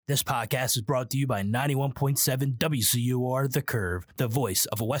This podcast is brought to you by 91.7 WCUR The Curve, the voice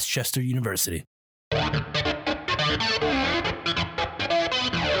of Westchester University. We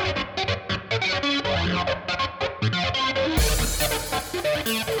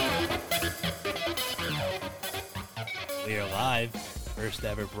are live, first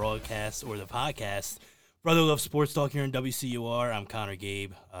ever broadcast or the podcast. Brother Love Sports Talk here in WCUR. I'm Connor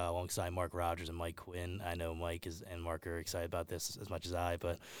Gabe, alongside Mark Rogers and Mike Quin. I know Mike and Mark are excited about this as much as I,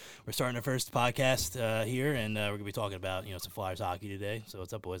 but we're starting our first podcast here, and we're gonna be talking about some Flyers hockey today. So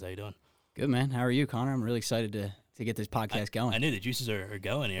what's up, boys? How you doing? Good, man. How are you, Connor? I'm really excited to get this podcast going. I knew the juices are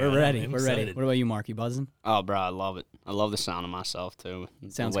going here. We're ready. We're ready. What about you, Mark? You buzzing? Oh, bro, I love it. I love the sound of myself too.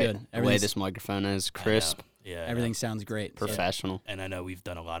 Sounds good. The way this microphone is crisp. Yeah, everything sounds great. Professional. And I know we've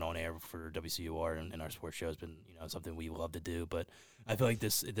done a lot on air for WCUR, and our sports show has been something we love to do. But I feel like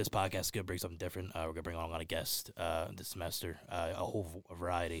this podcast is going to bring something different. We're going to bring on a lot of guests this semester, a whole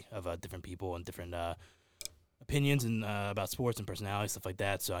variety of different people and different opinions and about sports and personality, stuff like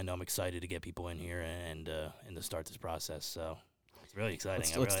that. So I know I'm excited to get people in here and to start this process. So it's really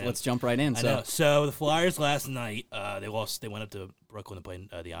exciting. Let's jump right in. So the Flyers last night, they lost. They went up to Brooklyn to play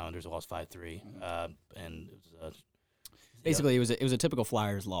the Islanders. They lost 5-3, and it was basically it was a typical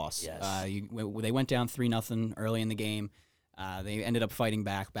Flyers loss. Yes. They went down 3-0 early in the game. They ended up battling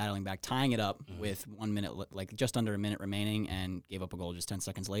back, tying it up with 1 minute, like just under a minute remaining, and gave up a goal just 10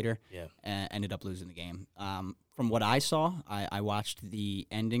 seconds later. Yeah, and ended up losing the game. From what I saw, I watched the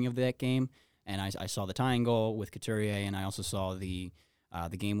ending of that game. And I saw the tying goal with Couturier, and I also saw the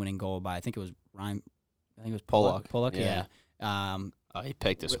game-winning goal by, I think it was Ryan. I think it was Pollock. Yeah. He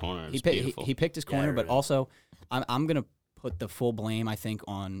picked his corner. He picked his corner, but also I'm gonna put the full blame, I think,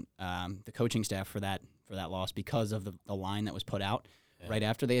 on the coaching staff for that loss because of the line that was put out right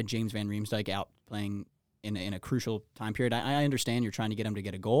after. They had James Van Riemsdyk out playing in a crucial time period. I understand you're trying to get him to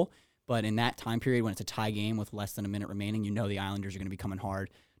get a goal, but in that time period when it's a tie game with less than a minute remaining, the Islanders are going to be coming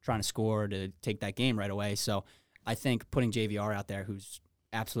hard, trying to score to take that game right away. So I think putting JVR out there, who's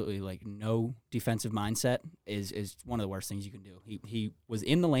absolutely like no defensive mindset, is one of the worst things you can do. He was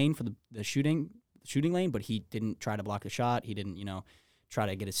in the lane for the shooting lane, but he didn't try to block the shot. He didn't try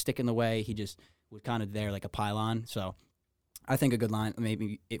to get his stick in the way. He just was kind of there like a pylon. So I think a good line,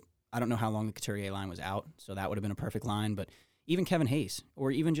 I don't know how long the Couturier line was out, so that would have been a perfect line, but even Kevin Hayes,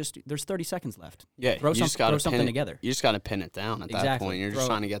 or even just there's 30 seconds left. Yeah, throw something together. You just got to pin it down at that point. You're just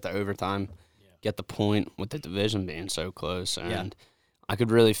trying to get the overtime, get the point with the division being so close. And I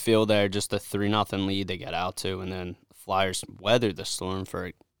could really feel there just the 3-0 lead they get out to, and then Flyers weathered the storm for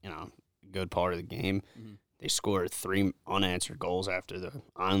a good part of the game. Mm-hmm. They scored 3 unanswered goals after the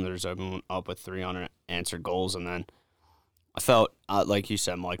Islanders opened up with 3 unanswered goals, and then I felt like you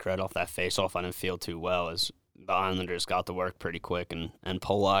said, Mike, right off that face-off, I didn't feel too well as the Islanders got to work pretty quick, and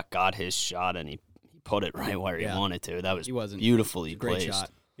Pollock got his shot, and he put it right where he wanted to. That was beautifully great placed. Shot.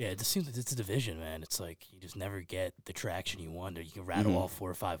 Yeah, it just seems like it's a division, man. It's like you just never get the traction you want. You can rattle off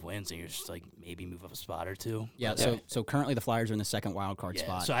 4 or 5 wins, and you're just like maybe move up a spot or two. Yeah. So currently the Flyers are in the second wild card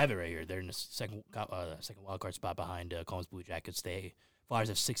spot. So I have it right here. They're in the second wild card spot behind Columbus Blue Jackets. Flyers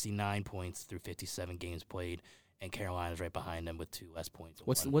have 69 points through 57 games played, and Carolina's right behind them with 2 less points.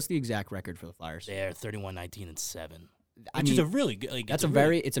 What's the exact record for the Flyers? They're 31-19-7, which is a really good.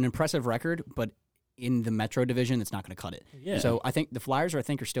 It's an impressive record, but in the Metro Division, it's not going to cut it. Yeah. So I think the Flyers are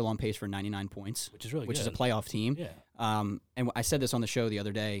still on pace for 99 points, which is really which good. is a playoff team. Yeah. And I said this on the show the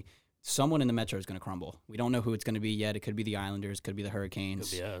other day. Someone in the Metro is going to crumble. We don't know who it's going to be yet. It could be the Islanders, could be the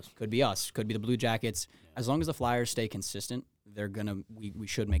Hurricanes, could be us, could be the Blue Jackets. Yeah. As long as the Flyers stay consistent, we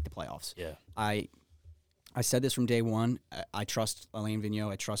should make the playoffs. Yeah. I said this from day one. I trust Alain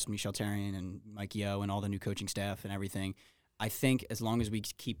Vigneault. I trust Michel Therrien and Mike Yeo and all the new coaching staff and everything. I think as long as we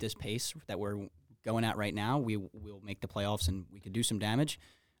keep this pace that we're going at right now, we'll make the playoffs and we could do some damage.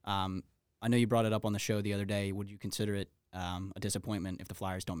 I know you brought it up on the show the other day. Would you consider it a disappointment if the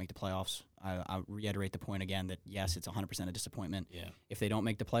Flyers don't make the playoffs? I'll reiterate the point again that, yes, it's 100% a disappointment. Yeah. If they don't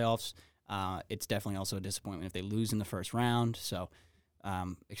make the playoffs, it's definitely also a disappointment if they lose in the first round. So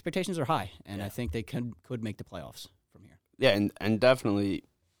expectations are high, and I think they could make the playoffs from here. Yeah, and definitely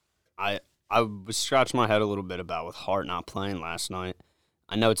I was scratching my head a little bit about with Hart not playing last night.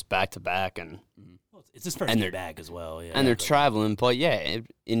 I know it's back-to-back, and it's his first game back as well. Yeah, and they're traveling, but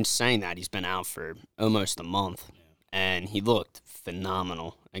in saying that, he's been out for almost a month, and he looked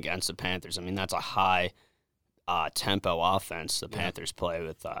phenomenal against the Panthers. I mean, that's a high tempo offense the Panthers play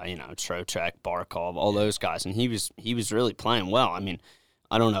with, Trocheck, Barkov, all those guys, and he was really playing well. I mean,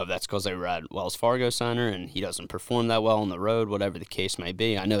 I don't know if that's because they were at Wells Fargo Center and he doesn't perform that well on the road, whatever the case may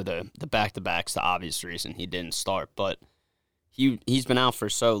be. I know the back-to-back's the obvious reason he didn't start, but he's been out for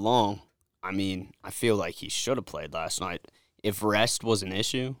so long. I mean, I feel like he should have played last night. If rest was an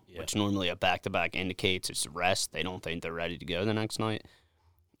issue, which normally a back-to-back indicates it's rest, they don't think they're ready to go the next night,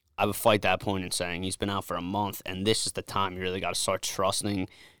 I would fight that point in saying he's been out for a month, and this is the time you really got to start trusting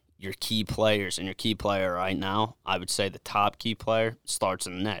your key players. And your key player right now, I would say the top key player starts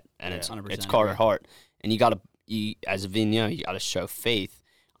in the net, and it's Carter Hart. And as a Vigneault, you got to show faith.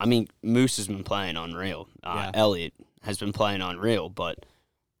 I mean, Moose has been playing unreal. Elliott has been playing unreal, but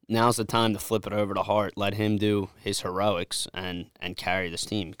now's the time to flip it over to Hart, let him do his heroics and carry this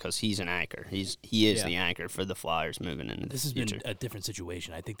team, because he's an anchor. He is the anchor for the Flyers moving into the future. This has been a different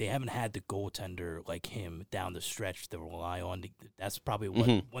situation. I think they haven't had the goaltender like him down the stretch to rely on. That's probably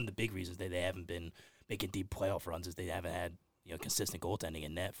one of the big reasons they haven't been making deep playoff runs, is they haven't had consistent goaltending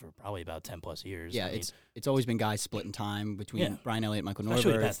in net for probably about 10+ years. Yeah, it's always been guys splitting time between Brian Elliott, Michael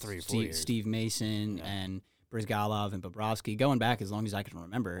Norberg, Steve Mason, and Brizgalov and Bobrovsky. Going back as long as I can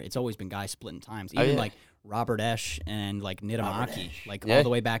remember, it's always been guys splitting times. Even like Robert Esch and like Niittymaki, all the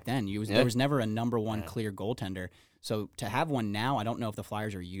way back then. There was never a number one clear goaltender. So to have one now, I don't know if the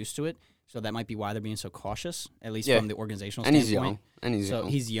Flyers are used to it. So that might be why they're being so cautious, at least from the organizational standpoint.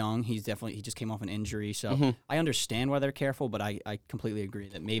 He's young. He just came off an injury. So I understand why they're careful, but I completely agree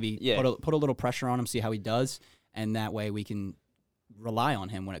that maybe put a little pressure on him, see how he does, and that way we can rely on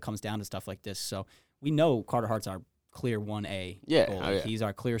him when it comes down to stuff like this. So we know Carter Hart's our clear 1A goalie. He's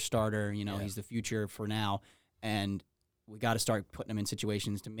our clear starter. He's the future for now. And we got to start putting him in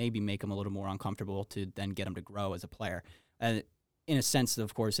situations to maybe make him a little more uncomfortable to then get him to grow as a player. And in a sense,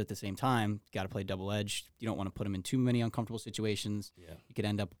 of course, at the same time, got to play double-edged. You don't want to put him in too many uncomfortable situations. Yeah. You could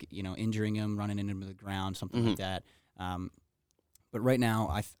end up, injuring him, running into the ground, something like that. But right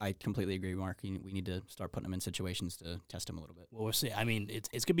now, I completely agree, Mark. We need to start putting him in situations to test him a little bit. Well, we'll see. I mean, it's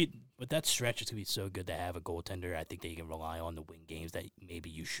going to be – with that stretch, it's going to be so good to have a goaltender. I think that you can rely on to win games that maybe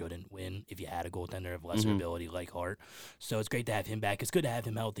you shouldn't win if you had a goaltender of lesser ability like Hart. So it's great to have him back. It's good to have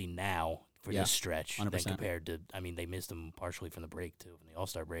him healthy now for this stretch 100%. Than compared to – I mean, they missed him partially from the break, too, from the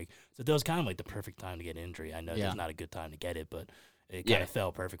All-Star break. So that was kind of like the perfect time to get an injury. I know it's not a good time to get it, but it kind of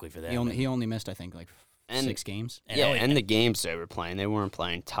fell perfectly for them. He only missed, I think, 6 games. And the games they were playing, they weren't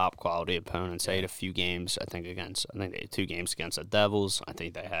playing top quality opponents. They had a few games, I think they had 2 games against the Devils. I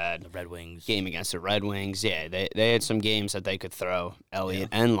think they had the Red Wings. Game against the Red Wings. Yeah, they had some games that they could throw Elliott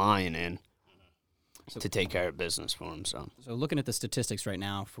and Lyon in to take care of business for them. So looking at the statistics right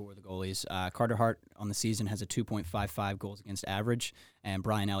now for the goalies, Carter Hart on the season has a 2.55 goals against average, and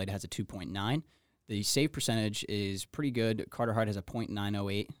Brian Elliott has a 2.9. The save percentage is pretty good. Carter Hart has a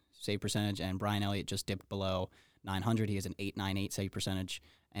 .908 save percentage, and Brian Elliott just dipped below 900. He has an .898 save percentage,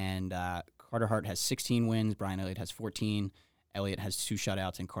 and Carter Hart has 16 wins. Brian Elliott has 14. Elliott has 2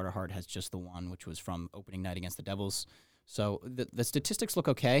 shutouts, and Carter Hart has just the one, which was from opening night against the Devils. So the statistics look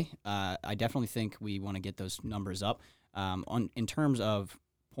okay. I definitely think we want to get those numbers up. In terms of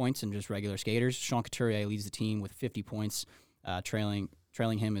points and just regular skaters, Sean Couturier leads the team with 50 points. Trailing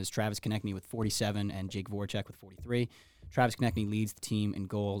him is Travis Konechny with 47 and Jake Voracek with 43. Travis Konechny leads the team in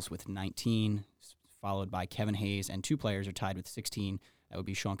goals with 19, followed by Kevin Hayes, and 2 players are tied with 16. That would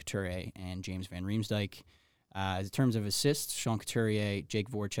be Sean Couturier and James Van Riemsdyk. In terms of assists, Sean Couturier, Jake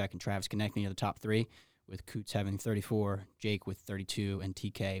Voracek, and Travis Konechny are the top 3, with Coots having 34, Jake with 32, and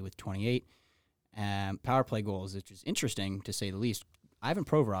TK with 28. Power play goals, which is interesting to say the least. Ivan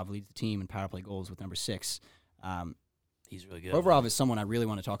Provorov leads the team in power play goals with number 6. He's really good. Provorov is someone I really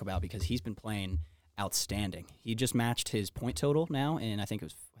want to talk about because he's been playing outstanding. He just matched his point total now, and I think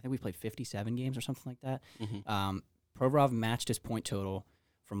we played 57 games or something like that. Provorov matched his point total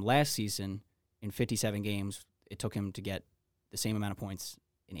from last season in 57 games. It took him to get the same amount of points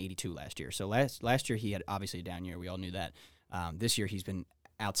in 82 last year. So last year he had obviously a down year. We all knew that. This year he's been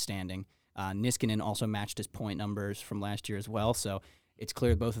outstanding. Niskanen also matched his point numbers from last year as well. So it's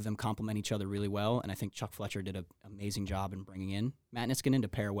clear both of them complement each other really well, and I think Chuck Fletcher did an amazing job in bringing in Matt Niskanen to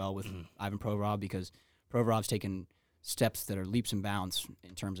pair well with Ivan Provorov, because Provorov's taken steps that are leaps and bounds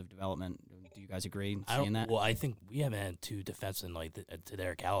in terms of development. Do you guys agree seeing that? Well, I think we haven't had 2 defensemen to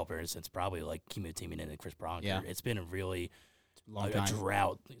their caliber since probably Kimmo Timonen and Chris Pronger. Yeah. It's been a really a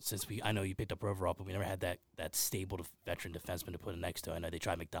drought since I know you picked up Provorov, but we never had that stable veteran defenseman to put in next to. I know they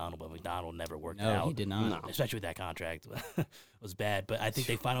tried McDonald, but McDonald never worked out. No, he did not. No. Especially with that contract. It was bad. But I think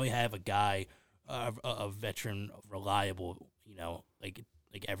they finally have a guy, a veteran, reliable,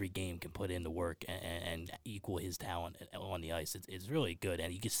 like every game can put in the work and equal his talent on the ice. It's really good,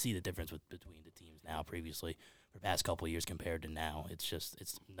 and you can see the difference between the teams now. Previously, for the past couple of years compared to now. It's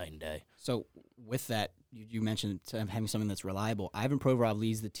night and day. So with that, you mentioned having something that's reliable. Ivan Provorov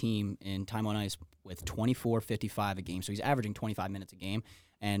leads the team in time on ice with 24:55 a game. So he's averaging 25 minutes a game.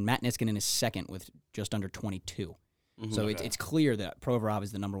 And Matt Niskanen is second with just under 22. Mm-hmm. So it's clear that Provorov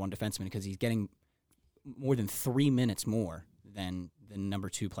is the number one defenseman because he's getting more than 3 minutes more than the number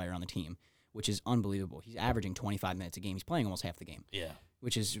 2 player on the team, which is unbelievable. He's averaging 25 minutes a game. He's playing almost half the game. Yeah.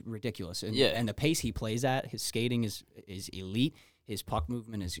 Which is ridiculous. And the pace he plays at, his skating is elite. His puck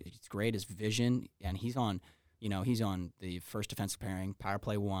movement is great. His vision, and he's on the first defensive pairing, power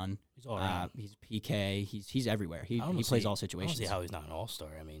play 1. He's all right. He's PK. He's everywhere. He plays all situations. I don't see how he's not an all-star.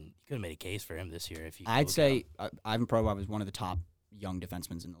 I mean, you could have made a case for him this year if you. I'd say Ivan Provorov is one of the top young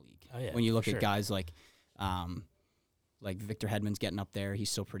defensemen in the league. Oh, yeah, when you look at guys like Victor Hedman's getting up there,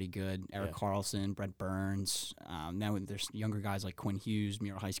 he's still pretty good. Erik Karlsson, Brett Burns. Now there's younger guys like Quinn Hughes,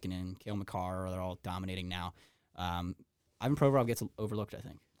 Miro Heiskanen, Cale Makar. They're all dominating now. Ivan Provorov gets overlooked, I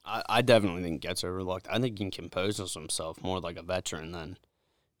think. I definitely think gets overlooked. I think he composes himself more like a veteran than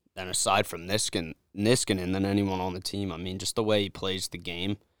aside from Niskanen than anyone on the team. I mean, just the way he plays the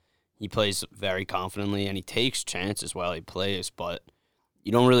game. He plays very confidently, and he takes chances while he plays, but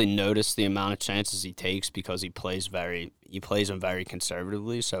you don't really notice the amount of chances he takes because he plays them very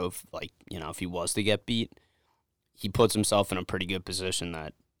conservatively. So if he was to get beat, he puts himself in a pretty good position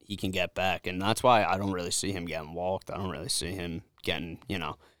that he can get back. And that's why I don't really see him getting walked. I don't really see him getting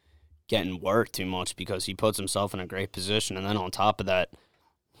worked too much because he puts himself in a great position. And then on top of that,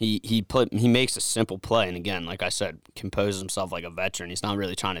 he makes a simple play. And again, like I said, composes himself like a veteran. He's not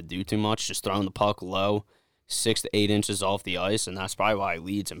really trying to do too much, just throwing the puck low, 6 to 8 inches off the ice, and that's probably why he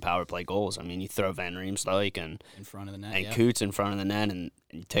leads in power play goals. I mean, you throw Van Riemsdyk and in front of the net, and Coots in front of the net, and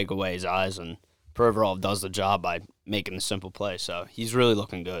you take away his eyes, and Provorov does the job by making the simple play. So he's really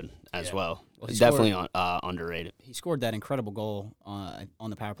looking good as well. He's definitely underrated. He scored that incredible goal on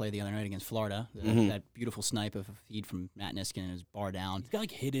the power play the other night against Florida. That beautiful snipe of a feed from Matt Niskanen is bar down. He's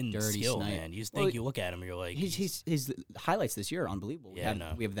got hidden dirty skill, man. You just think you look at him and you're like, his highlights this year are unbelievable.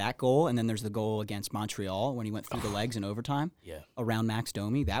 Yeah, we have that goal, and then there's the goal against Montreal when he went through the legs in overtime. Yeah, around Max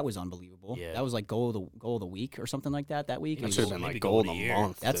Domi, that was unbelievable. Yeah. That was like goal of the week or something like that week. It should have been like goal of the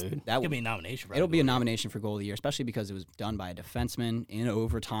month. That could be a nomination. It'll be a nomination for goal of the year, especially because it was done by a defenseman in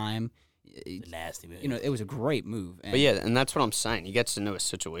overtime. It's a nasty move. It was a great move. But and that's what I'm saying. He gets to know his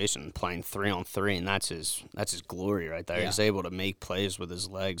situation playing 3-on-3, and that's his glory right there. Yeah. He's able to make plays with his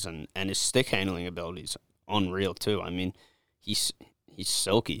legs, and his stick handling ability is unreal too. I mean, he's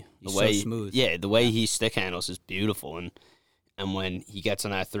silky. He's so smooth. The way he stick handles is beautiful, and when he gets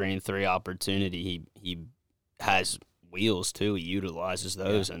in that 3-on-3 opportunity, he has wheels too. He utilizes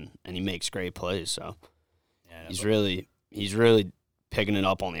those, and he makes great plays. So he's really picking it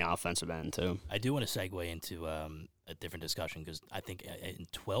up on the offensive end, too. I do want to segue into a different discussion because I think in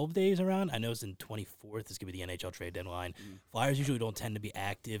 12 days around, I know it's in 24th, is going to be the NHL trade deadline. Flyers usually don't tend to be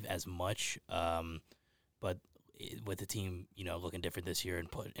active as much, but with the team, looking different this year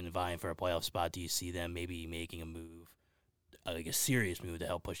and vying for a playoff spot, do you see them maybe making a move, like a serious move to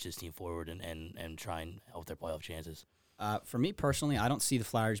help push this team forward and try and help their playoff chances? For me personally, I don't see the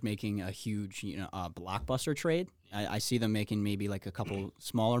Flyers making a huge, blockbuster trade. I see them making maybe like a couple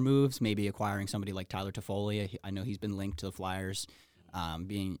smaller moves, maybe acquiring somebody like Tyler Toffoli. I know he's been linked to the Flyers. I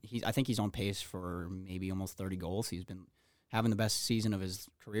think he's on pace for maybe almost 30 goals. He's been having the best season of his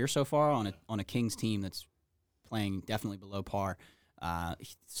career so far on a Kings team that's playing definitely below par.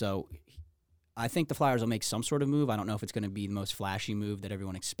 So I think the Flyers will make some sort of move. I don't know if it's going to be the most flashy move that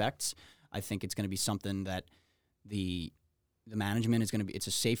everyone expects. I think it's going to be something that the management is going to be. It's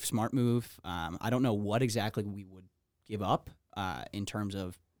a safe, smart move. I don't know what exactly we would give up in terms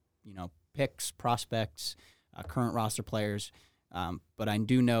of picks, prospects, current roster players. But I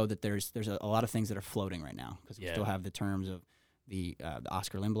do know that there's a lot of things that are floating right now because we still have the terms of the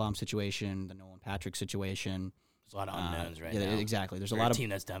Oscar Lindblom situation, the Nolan Patrick situation. There's a lot of unknowns right now. Exactly. There's a lot of team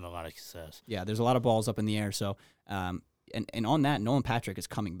that's having a lot of success. Yeah, there's a lot of balls up in the air. So, and on that, Nolan Patrick is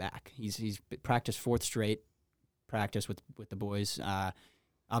coming back. He's practiced fourth straight practice with the boys.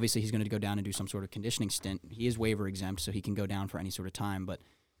 Obviously, he's going to go down and do some sort of conditioning stint. He is waiver exempt, so he can go down for any sort of time. But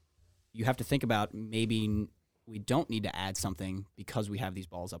you have to think about maybe we don't need to add something because we have these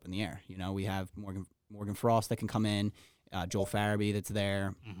balls up in the air. We have Morgan Frost that can come in, Joel Farabee that's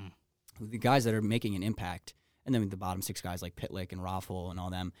there, the guys that are making an impact, and then the bottom six guys like Pitlick and Raffle and all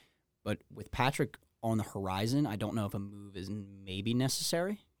them. But with Patrick on the horizon, I don't know if a move is maybe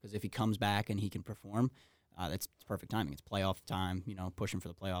necessary because if he comes back and he can perform, that's perfect timing. It's playoff time, pushing for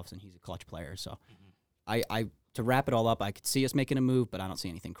the playoffs, and he's a clutch player. So, I to wrap it all up, I could see us making a move, but I don't see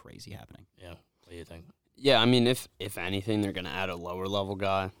anything crazy happening. Yeah, what do you think? Yeah, I mean, if anything, they're going to add a lower level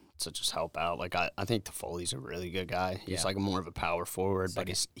guy to just help out. Like, I think Toffoli's a really good guy. He's like more of a power forward, but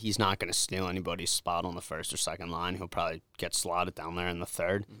he's not going to steal anybody's spot on the first or second line. He'll probably get slotted down there in the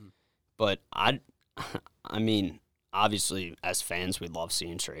third. Mm-hmm. But I mean, obviously, as fans, we love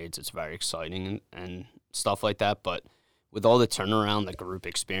seeing trades. It's very exciting and stuff like that. But with all the turnaround, the group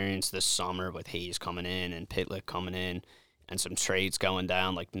experience this summer with Hayes coming in and Pitlick coming in, and some trades going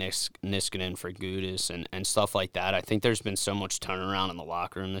down like Niskanen for Gudis and stuff like that. I think there's been so much turnaround in the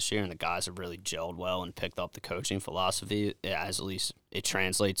locker room this year, and the guys have really gelled well and picked up the coaching philosophy, as at least it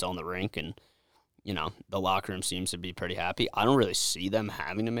translates on the rink, and, you know, the locker room seems to be pretty happy. I don't really see them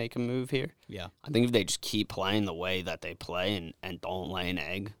having to make a move here. Yeah. I think if they just keep playing the way that they play and don't lay an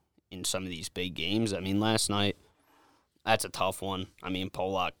egg in some of these big games. I mean, last night, that's a tough one. I mean,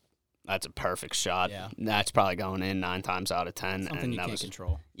 Polak, that's a perfect shot. Yeah. That's probably going in 9 times out of 10. Something and you can't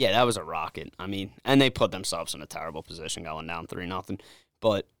control. Yeah, that was a rocket. I mean, and they put themselves in a terrible position going down 3-0.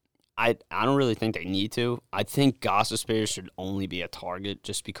 But I don't really think they need to. I think Gostisbehere should only be a target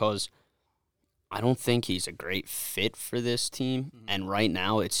just because I don't think he's a great fit for this team. Mm-hmm. And right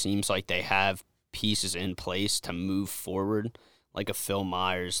now it seems like they have pieces in place to move forward, like a Phil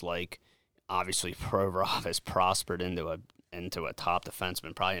Myers, like obviously Provorov has prospered into a top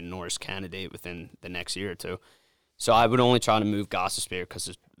defenseman, probably a Norris candidate within the next year or two. So I would only try to move Gostisbehere because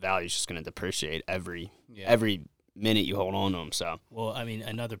his value is just going to depreciate every minute you hold on to him. So, well, I mean,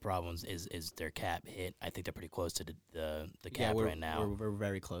 another problem is their cap hit. I think they're pretty close to the cap right now. We're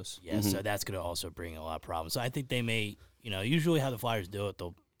very close. Yeah, so that's going to also bring a lot of problems. So I think they may, usually how the Flyers do it,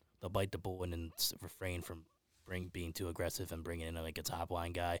 they'll bite the bullet and refrain from being too aggressive and bringing in like a top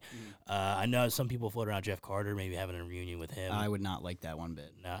line guy. I know some people float around Jeff Carter, maybe having a reunion with him. I would not like that one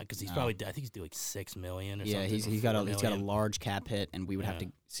bit. No, because he's probably, I think he's due like $6 million or something. Yeah, he's got a large cap hit, and we would have to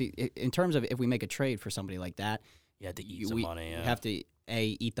see in terms of if we make a trade for somebody like that. You have to eat some money. Yeah. We have to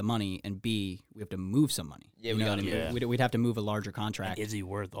eat the money, and B, we have to move some money. Yeah, we got to move. We'd have to move a larger contract. And is he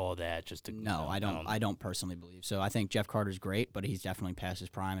worth all that? Just to no, I don't personally believe so. I think Jeff Carter's great, but he's definitely past his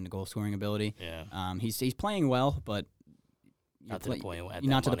prime in the goal scoring ability. Yeah, he's playing well, but not to the point.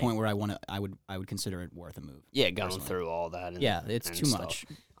 Not to the point where I would consider it worth a move. Yeah, going through all that. It's too much.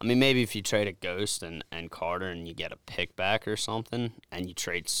 I mean, maybe if you trade a Ghost and Carter and you get a pick back or something, and you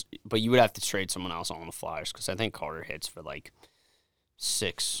trade, but you would have to trade someone else on the Flyers because I think Carter hits for like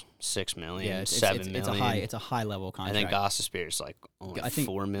 $6 million, $7 million. It's a high level contract. I think Gostisbehere's like only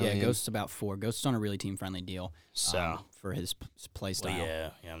 $4 million. Yeah, Ghost's about $4 million. Ghost's on a really team friendly deal. For his play style.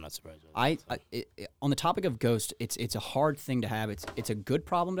 Well, yeah, I'm not surprised. On the topic of Ghost, it's a hard thing to have. It's a good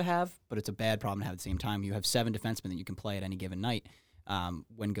problem to have, but it's a bad problem to have at the same time. You have 7 defensemen that you can play at any given night.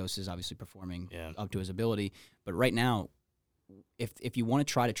 When Ghost is obviously performing up to his ability, but right now, if you want to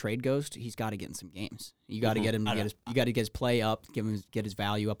try to trade Ghost, he's got to get in some games. You got to get him. You got to get his play up, get his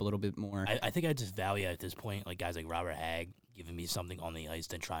value up a little bit more. I think I just value at this point, like guys like Robert Hagg giving me something on the ice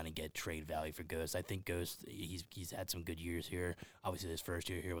than trying to get trade value for Ghost. I think Ghost, he's had some good years here. Obviously, his first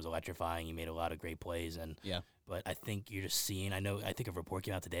year here was electrifying. He made a lot of great plays, but I think you're just seeing. I think a report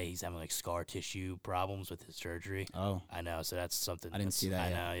came out today. He's having like scar tissue problems with his surgery. Oh, I know. So that's something. I didn't see that. I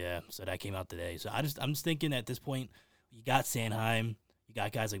know. Yeah. So that came out today. So I'm just thinking at this point, you got Sanheim, you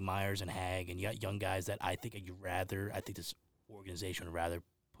got guys like Myers and Hagg, and you got young guys that I think this organization would rather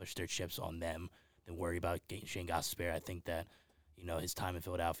push their chips on them than worry about getting Shane Gostisbehere. I think that, his time in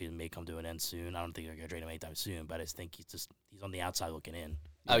Philadelphia may come to an end soon. I don't think they're going to trade him anytime soon, but I just think he's on the outside looking in.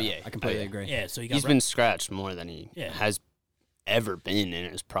 Oh, yeah. I completely agree. Yeah, so he's been scratched more than he has ever been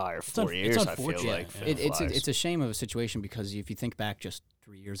in his prior 4 years, I feel like. It's a shame of a situation because if you think back just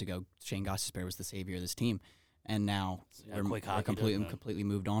 3 years ago, Shane Gostisbehere was the savior of this team. And now we're completely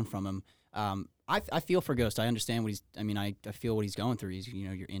moved on from him. I feel for Ghost. I understand what he's. I mean, I feel what he's going through. He's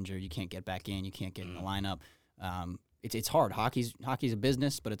you're injured. You can't get back in. You can't get in the lineup. It's hard. Hockey's a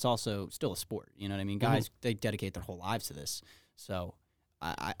business, but it's also still a sport. You know what I mean? Guys, they dedicate their whole lives to this. So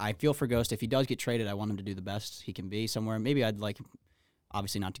I feel for Ghost. If he does get traded, I want him to do the best he can be somewhere. Maybe I'd like,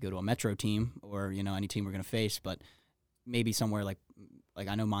 obviously not to go to a Metro team or any team we're going to face, but maybe somewhere like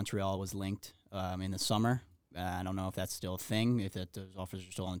I know Montreal was linked in the summer. I don't know if that's still a thing, if those offers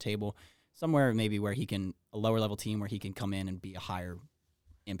are still on the table. Somewhere maybe where he can, a lower level team where he can come in and be a higher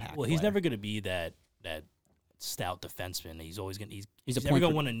impact player. He's never going to be that stout defenseman. He's always going to, he's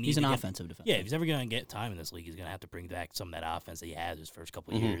an offensive defenseman. Yeah, if he's ever going to get time in this league, he's going to have to bring back some of that offense that he had his first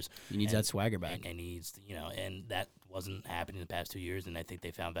couple of years. He needs that swagger back. And needs, and that wasn't happening in the past 2 years, and I think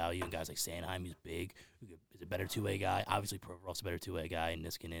they found value in guys like Sanheim, who's big, is a better two-way guy. Obviously, Provorov's a better two-way guy, and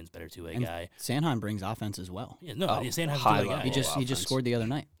Niskanen's a better two-way guy. Sanheim brings offense as well. Yeah, Sanheim's a two-way guy. He just scored the other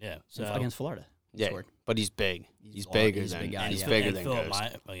night. Yeah, against Florida. Yeah, but he's big. He's bigger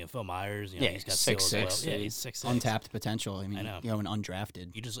than Phil Myers. He's got 6'6". Yeah, he's 6'6". Untapped potential. I mean, and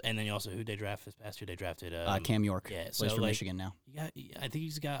undrafted. And then also who they drafted this past year? They drafted Cam York. Yeah, plays for Michigan now. Yeah, I think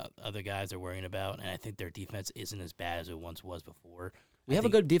he's got other guys they're worrying about, and I think their defense isn't as bad as it once was before. We have a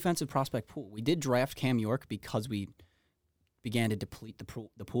good defensive prospect pool. We did draft Cam York because we began to deplete the pool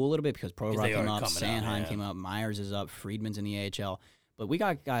a little bit because Prorok came up, Sanheim came up, Myers is up, Friedman's in the AHL. But we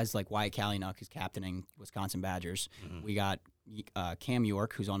got guys like Wyatt Kalynuk, who's captaining Wisconsin Badgers. Mm-hmm. We got Cam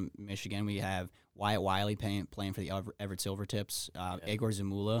York, who's on Michigan. We have Wyatt Wiley playing for the Everett Silvertips. Egor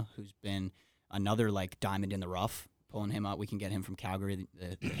Zamula, who's been another diamond in the rough. Pulling him up, we can get him from Calgary,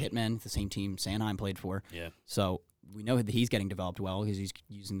 the Hitmen, the same team Sanheim played for. Yeah. So we know that he's getting developed well because he's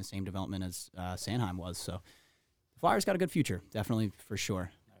using the same development as Sanheim was. So the Flyers got a good future, definitely for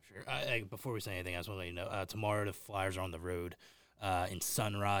sure. Sure. Before we say anything, I just want to let you know tomorrow the Flyers are on the road. In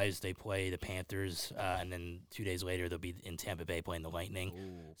Sunrise, they play the Panthers, and then 2 days later they'll be in Tampa Bay playing the Lightning.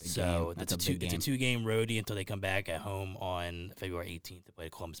 It's a 2-game roadie until they come back at home on February 18th to play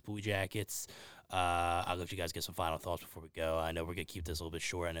the Columbus Blue Jackets. I'll let you guys get some final thoughts before we go. I know we're going to keep this a little bit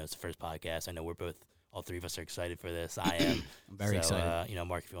short. I know it's the first podcast. I know all three of us are excited for this. I am. I'm very excited.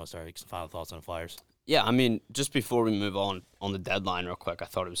 Mark, if you want to start some final thoughts on the Flyers. Yeah, I mean, just before we move on the deadline real quick, I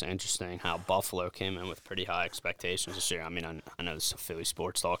thought it was interesting how Buffalo came in with pretty high expectations this year. I mean, I know this is a Philly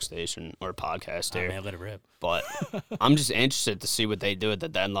sports talk station or a podcast here. Man, let it rip. But I'm just interested to see what they do at the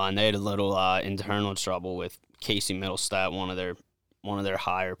deadline. They had a little internal trouble with Casey Middlestat, one of their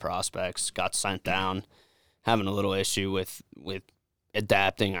higher prospects, got sent down, having a little issue with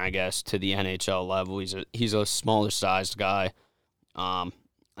adapting, I guess, to the NHL level. He's a smaller sized guy.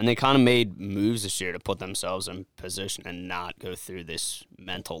 And they kind of made moves this year to put themselves in position and not go through this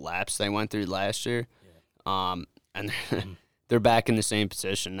mental lapse they went through last year. Yeah. And they're back in the same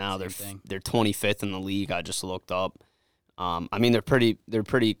position now. They're 25th in the league. I just looked up. I mean, they're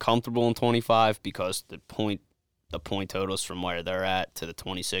pretty comfortable in 25 because the point totals from where they're at to the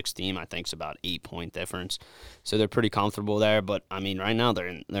 26th team, I think, is about 8-point difference. So they're pretty comfortable there. But I mean, right now they're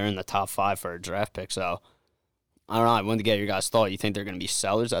in the top 5 for a draft pick. So I don't know. I wanted to get your guys' thought. You think they're going to be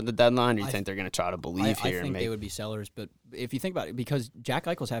sellers at the deadline, or you think they're going to try to believe here? I think they would be sellers, but if you think about it, because Jack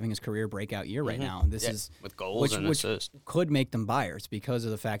Eichel's having his career breakout year right now, this is with goals and assists, could make them buyers because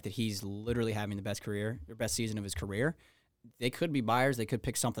of the fact that he's literally having the best season of his career. They could be buyers. They could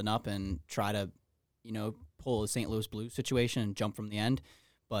pick something up and try to, pull a St. Louis Blues situation and jump from the end,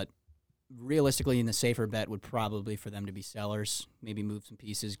 but realistically, in the safer bet would probably for them to be sellers, maybe move some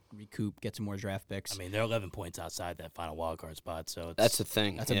pieces, recoup, get some more draft picks. I mean, they're 11 points outside that final wildcard spot, so that's the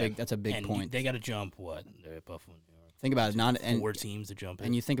thing. That's a big point. They got to jump. What? They're at Buffalo, New York. Think about it. Four teams to jump in.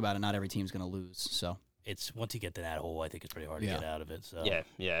 And you think about it, not every team's going to lose. So it's once you get to that hole, I think it's pretty hard to get out of it. So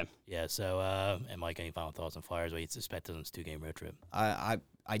yeah. So and Mike, any final thoughts on Flyers? What do you expect on this 2-game road trip?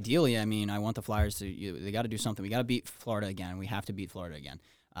 Ideally, I mean, I want the Flyers to. They got to do something. We got to beat Florida again. We have to beat Florida again.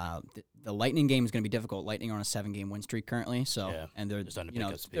 The Lightning game is going to be difficult. Lightning are on a 7-game win streak currently, and they're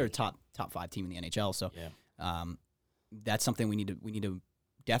they're a top 5 team in the NHL. So that's something we need to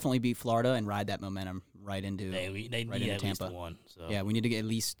definitely beat Florida and ride that momentum right into Tampa. One, so. Yeah, we need to at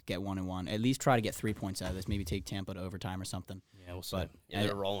least get 1-1. At least try to get 3 points out of this. Maybe take Tampa to overtime or something. Yeah, we'll see. But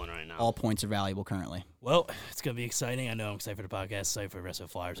they're rolling right now. All points are valuable currently. Well, it's going to be exciting. I know I'm excited for the podcast. Excited for the rest of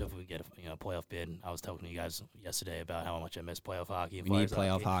the Flyers. Hopefully we get a playoff bid. I was talking to you guys yesterday about how much I miss playoff hockey. We need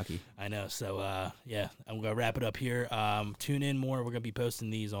playoff hockey. I know. So, I'm going to wrap it up here. Tune in more. We're going to be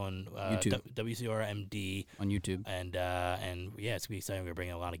posting these on YouTube. WCUR MD. On YouTube. And it's going to be exciting. We're going to bring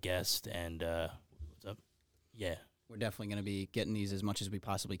in a lot of guests. And what's up? Yeah. We're definitely going to be getting these as much as we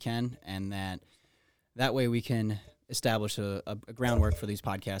possibly can. And that way we can establish a groundwork for these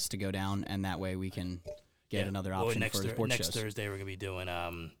podcasts to go down, and that way we can get another option for the sports shows. Next Thursday we're going to be doing we're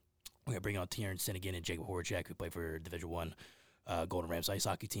going to bring on Terrence Sinnigan and Jacob Horacek, who play for Division I Golden Rams ice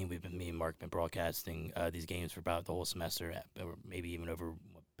hockey team. Me and Mark been broadcasting these games for about the whole semester, or maybe even over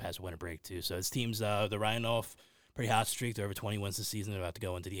past winter break too. So this team's they're riding off pretty hot streak. They're over 20 wins this season. They're about to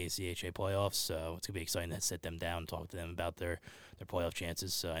go into the ACHA playoffs, so it's going to be exciting to sit them down and talk to them about their playoff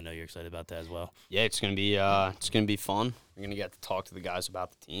chances. So I know you're excited about that as well. Yeah, it's going to be fun. We're going to get to talk to the guys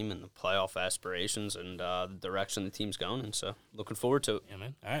about the team and the playoff aspirations and the direction the team's going in. So looking forward to it. Yeah,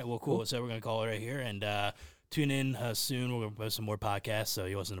 man. All right, well, cool. So we're going to call it right here, and tune in soon. We're going to post some more podcasts. So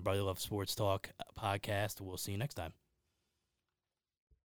you listen to Brother Love Sports Talk podcast. We'll see you next time.